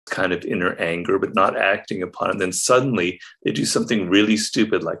kind of inner anger, but not acting upon it. Then suddenly they do something really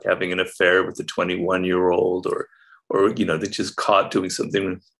stupid, like having an affair with a 21-year-old, or they just caught doing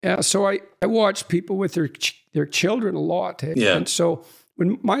something. Yeah, so I watched people with their children a lot. Yeah. And so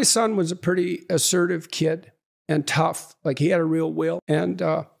when my son was a pretty assertive kid and tough, like he had a real will. And,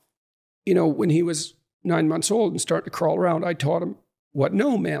 when he was 9 months old and starting to crawl around, I taught him what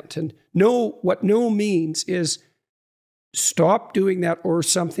no meant. And what no means is stop doing that, or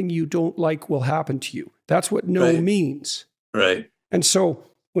something you don't like will happen to you. That's what no means. Right. And so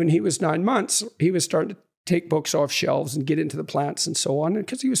when he was 9 months, he was starting to take books off shelves and get into the plants and so on,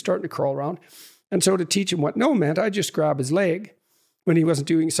 because he was starting to crawl around. And so to teach him what no meant, I just grab his leg when he wasn't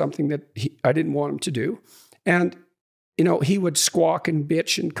doing something that I didn't want him to do. And, he would squawk and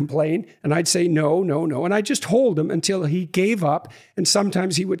bitch and complain, and I'd say, no, no, no. And I'd just hold him until he gave up, and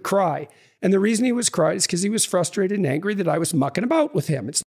sometimes he would cry. And the reason he was crying is because he was frustrated and angry that I was mucking about with him. It's